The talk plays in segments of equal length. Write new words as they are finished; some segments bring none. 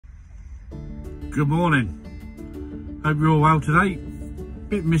Good morning. Hope you're all well today.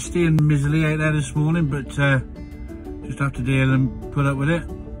 Bit misty and miserly out there this morning, but just have to deal and put up with it.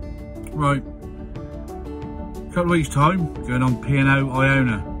 Right, couple of weeks time, going on P&O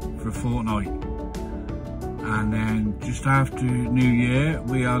Iona for a fortnight. And then just after New Year,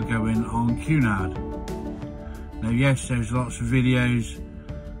 we are going on Cunard. Now yes, there's lots of videos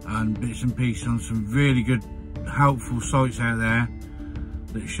and bits and pieces on some really good, helpful sites out there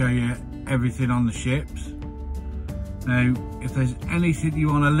that show you everything on the ships. Now, if there's anything you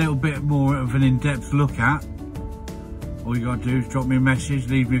want a little bit more of an in-depth look at, all you got to do is drop me a message,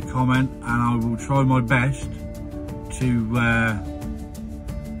 leave me a comment, and I will try my best to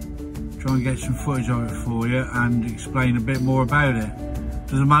try and get some footage of it for you and explain a bit more about it.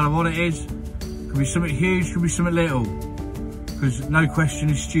 Doesn't matter what it is, could be something huge, could be something little, because no question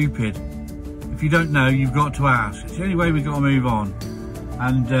is stupid. If you don't know, you've got to ask. It's the only way we've got to move on.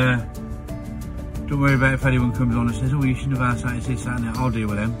 And don't worry about if anyone comes on and says, oh, you shouldn't have asked that, it's this, that and that. I'll deal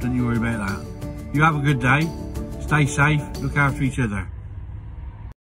with them, don't you worry about that. You have a good day, stay safe, look after each other.